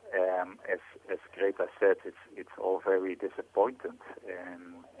 As Greta said, it's all very disappointing,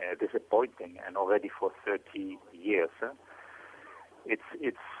 and already for 30 years.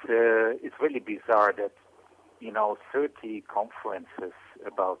 It's really bizarre that 30 conferences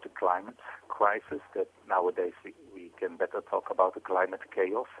about the climate crisis, that nowadays we can better talk about the climate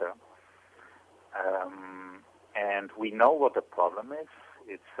chaos. And we know what the problem is.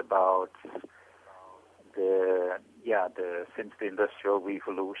 It's about since the Industrial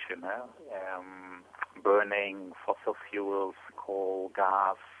Revolution, burning fossil fuels, coal,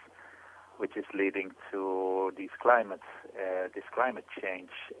 gas, which is leading to this climate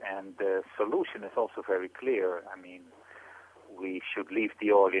change. And the solution is also very clear. I mean, we should leave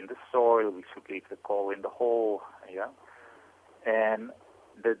the oil in the soil, we should leave the coal in the hole, And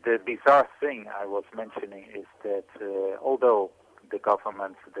the bizarre thing I was mentioning is that although the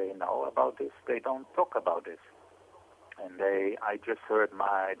governments, they know about this, they don't talk about this. And I just heard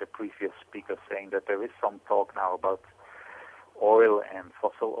the previous speaker saying that there is some talk now about oil and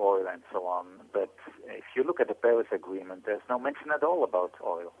fossil oil and so on. But if you look at the Paris Agreement, there's no mention at all about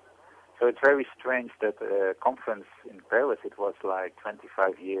oil. So it's very strange that a conference in Paris, it was like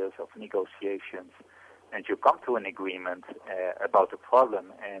 25 years of negotiations, and you come to an agreement about the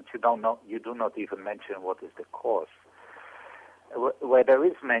problem, and you do not even mention what is the cause. Where there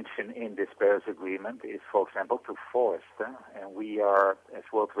is mention in this Paris Agreement is, for example, to forest. And we are, as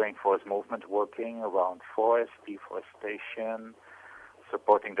World Rainforest Movement, working around forest, deforestation,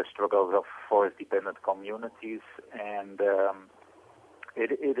 supporting the struggles of forest-dependent communities. And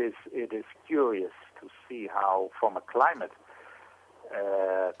it is curious to see how, from a climate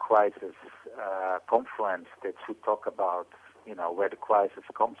crisis conference that should talk about where the crisis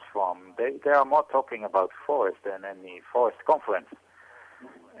comes from, they are more talking about forest than any forest conference.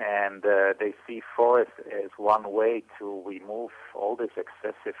 And they see forest as one way to remove all this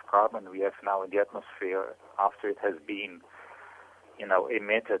excessive carbon we have now in the atmosphere after it has been,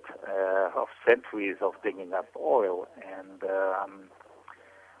 emitted of centuries of digging up oil. And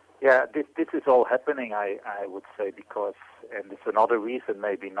this is all happening, I would say, because, and it's another reason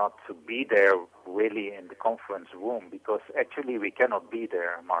maybe not to be there really in the conference room, because actually we cannot be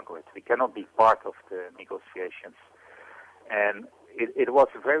there, Margaret. We cannot be part of the negotiations. And it was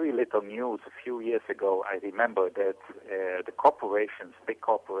very little news a few years ago. I remember that the corporations, big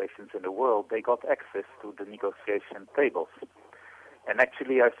corporations in the world, they got access to the negotiation tables. And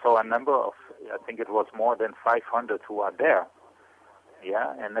actually I saw a number of, I think it was more than 500 who are there.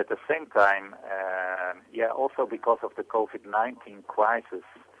 Yeah, and at the same time, also because of the COVID-19 crisis,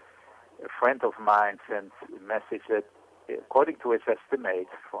 a friend of mine sent a message that, according to his estimate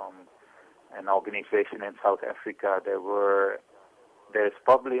from an organization in South Africa, there's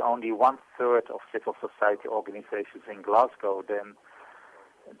probably only 1/3 of civil society organizations in Glasgow. Then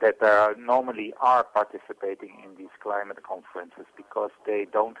that normally are participating in these climate conferences because they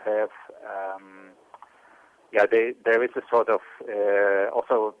don't have. There is a sort of,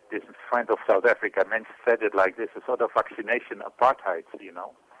 also this friend of South Africa said it like this, a sort of vaccination apartheid,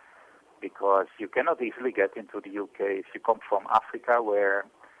 because you cannot easily get into the UK if you come from Africa, where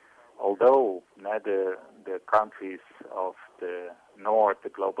although the countries of the North, the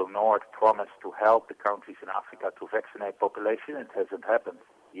global North, promised to help the countries in Africa to vaccinate population, it hasn't happened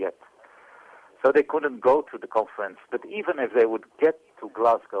yet. So they couldn't go to the conference. But even if they would get to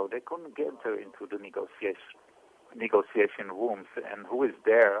Glasgow, they couldn't enter into the negotiation rooms. And who is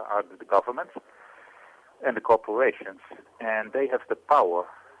there are the governments and the corporations. And they have the power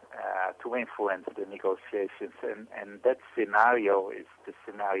to influence the negotiations. And that scenario is the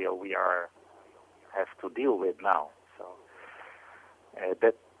scenario we have to deal with now. So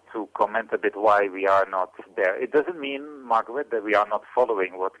that to comment a bit why we are not there. It doesn't mean, Margaret, that we are not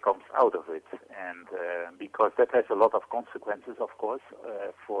following what comes out of it, and because that has a lot of consequences, of course,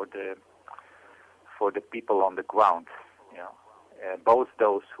 for the people on the ground. Both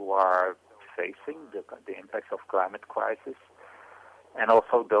those who are facing the impacts of climate crisis, and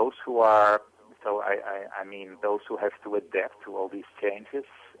also those who are. So I mean those who have to adapt to all these changes,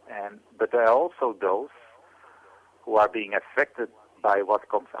 but there are also those who are being affected by what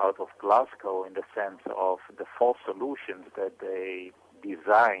comes out of Glasgow in the sense of the false solutions that they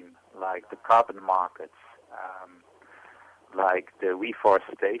design, like the carbon markets, like the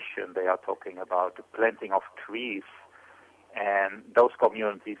reforestation they are talking about, the planting of trees, and those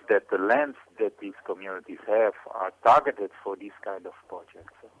communities, that the lands that these communities have are targeted for these kind of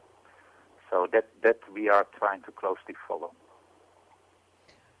projects. So that we are trying to closely follow.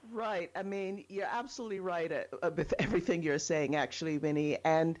 Right. I mean, you're absolutely right with everything you're saying, actually, Winnie.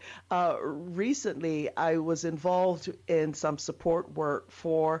 And recently, I was involved in some support work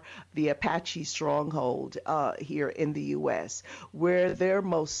for the Apache Stronghold here in the U.S., where their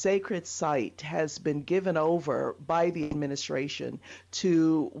most sacred site has been given over by the administration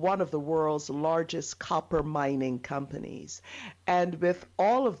to one of the world's largest copper mining companies. And with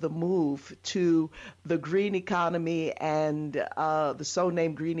all of the move to the green economy and the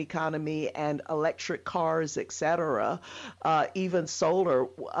so-named green economy and electric cars, etc., even solar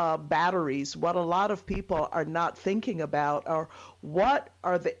batteries, what a lot of people are not thinking about are what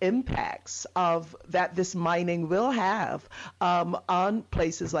are the impacts of that this mining will have on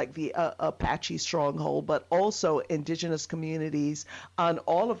places like the Apache Stronghold, but also indigenous communities on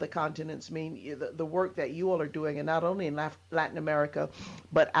all of the continents. I mean, the work that you all are doing, and not only in Latin America,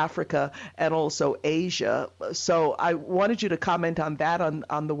 but Africa and also Asia. So I wanted you to comment on that on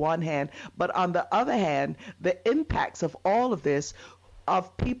the one hand, but on the other hand, the impacts of all of this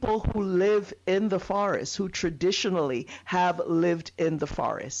of people who live in the forest, who traditionally have lived in the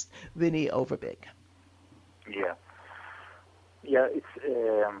forest. Winnie Overbeek. Yeah, it's.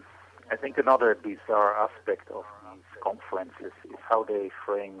 I think another bizarre aspect of these conferences is how they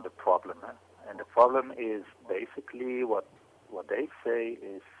frame the problem. And the problem is basically what they say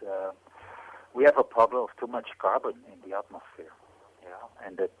is we have a problem of too much carbon in the atmosphere. Yeah,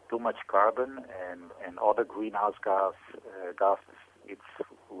 and that too much carbon and other greenhouse gases, it's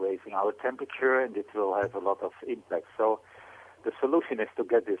raising our temperature, and it will have a lot of impact. So the solution is to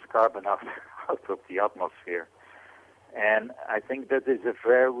get this carbon out of the atmosphere. And I think that is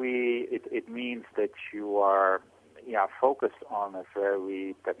it means that you are focused on a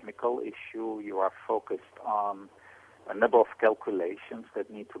very technical issue. You are focused on a number of calculations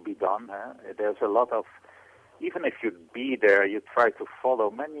that need to be done. There's a lot of, even if you'd be there, you try to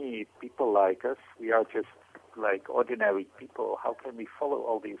follow. Many people like us, we are just like ordinary people. How can we follow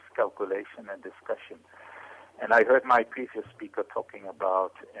all these calculation and discussion? And I heard my previous speaker talking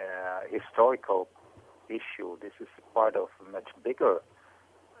about historical issue. This is part of a much bigger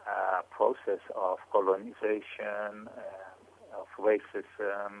process of colonization, of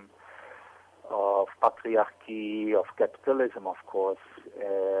racism, of patriarchy, of capitalism, of course,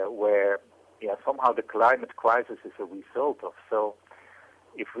 where somehow the climate crisis is a result of. So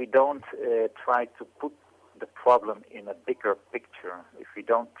if we don't try to put the problem in a bigger picture, if we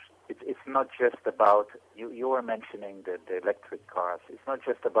don't, it's not just about, you were mentioning the electric cars, it's not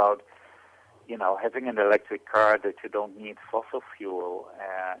just about having an electric car that you don't need fossil fuel.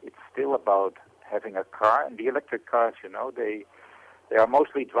 It's still about having a car. And the electric cars, they are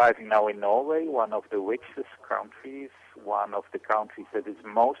mostly driving now in Norway, one of the richest countries, one of the countries that is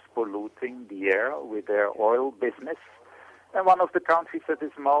most polluting the air with their oil business, and one of the countries that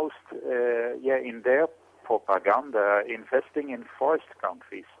is most, in their propaganda, investing in forest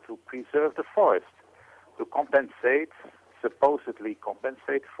countries to preserve the forest, to compensate supposedly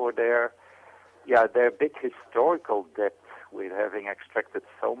compensate for their big historical debt with having extracted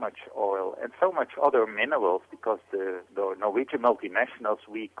so much oil and so much other minerals, because the Norwegian multinationals,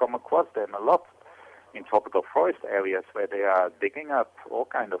 we come across them a lot in tropical forest areas where they are digging up all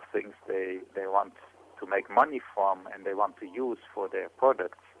kind of things they want to make money from and they want to use for their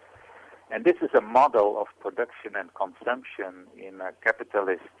products. And this is a model of production and consumption in a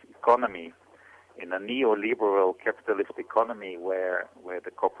capitalist economy, in a neoliberal capitalist economy where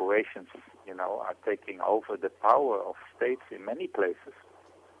the corporations, are taking over the power of states in many places.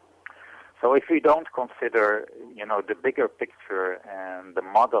 So if we don't consider, the bigger picture and the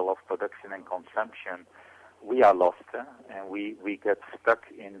model of production and consumption, we are lost, and we get stuck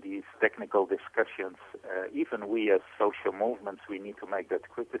in these technical discussions. Even we as social movements, we need to make that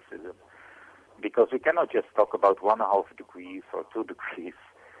criticism, because we cannot just talk about 1.5 degrees or 2 degrees.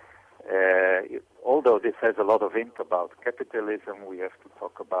 Although this has a lot of ink about capitalism, we have to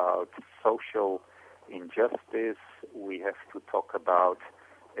talk about social injustice, we have to talk about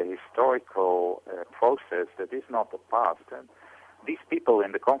a historical process that is not the past. And these people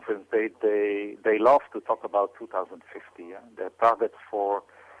in the conference, they love to talk about 2050. Their targets for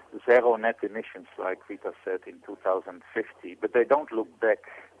zero net emissions, like Rita said, in 2050, but they don't look back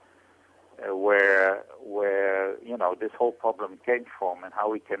where this whole problem came from and how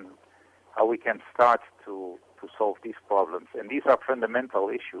we can start to solve these problems. And these are fundamental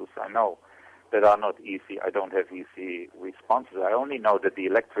issues, I know, that are not easy. I don't have easy responses. I only know that the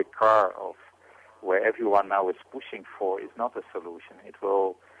electric car where everyone now is pushing for is not a solution. It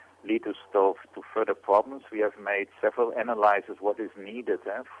will lead us to further problems. We have made several analyses what is needed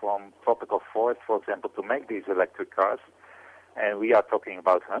from tropical forests, for example, to make these electric cars. And we are talking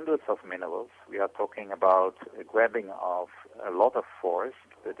about hundreds of minerals. We are talking about a grabbing of a lot of forest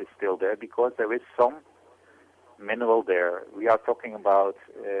that is still there because there is some mineral there. We are talking about,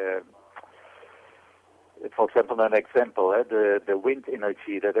 for example, the wind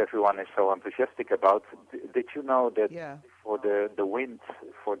energy that everyone is so enthusiastic about. Did you know that for the wind,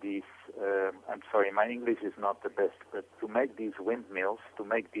 for these, I'm sorry, my English is not the best, but to make these windmills, to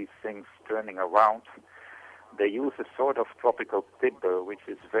make these things turning around, they use a sort of tropical timber, which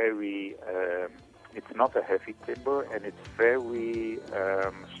is very, it's not a heavy timber, and it's very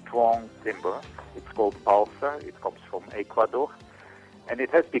strong timber. It's called balsa. It comes from Ecuador, and it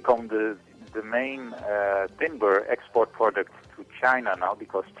has become the main timber export product to China now,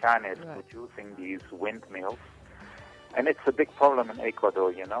 because China is producing these windmills. And it's a big problem in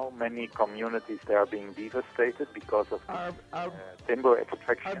Ecuador, Many communities there are being devastated because of timber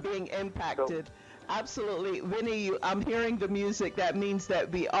extraction. Are being impacted. Absolutely. Winnie, I'm hearing the music. That means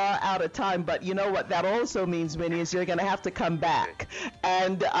that we are out of time. But you know what that also means, Winnie, is you're going to have to come back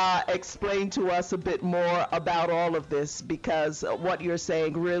and explain to us a bit more about all of this, because what you're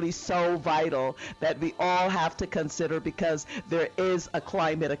saying really so vital that we all have to consider, because there is a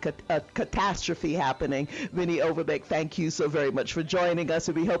climate, a catastrophe happening. Winnie Overbeek, thank you so very much for joining us,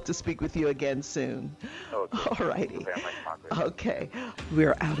 and we hope to speak with you again soon. Okay. All righty. Okay.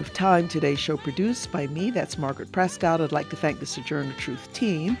 We're out of time. Today's show produced by me, that's Margaret Prescott. I'd like to thank the Sojourner Truth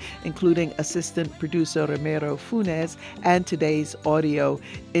team, including assistant producer Romero Funes and today's audio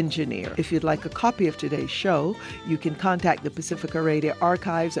engineer. If you'd like a copy of today's show, you can contact the Pacifica Radio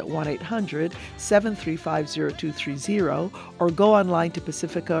Archives at 1-800-735-0230 or go online to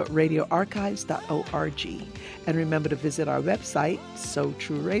pacificaradioarchives.org. And remember to visit our website,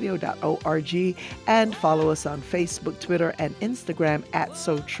 SoTrueRadio.org, and follow us on Facebook, Twitter, and Instagram at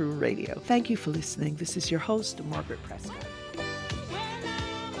SoTrueRadio. Thank you for listening. This is your host, Margaret Prescott.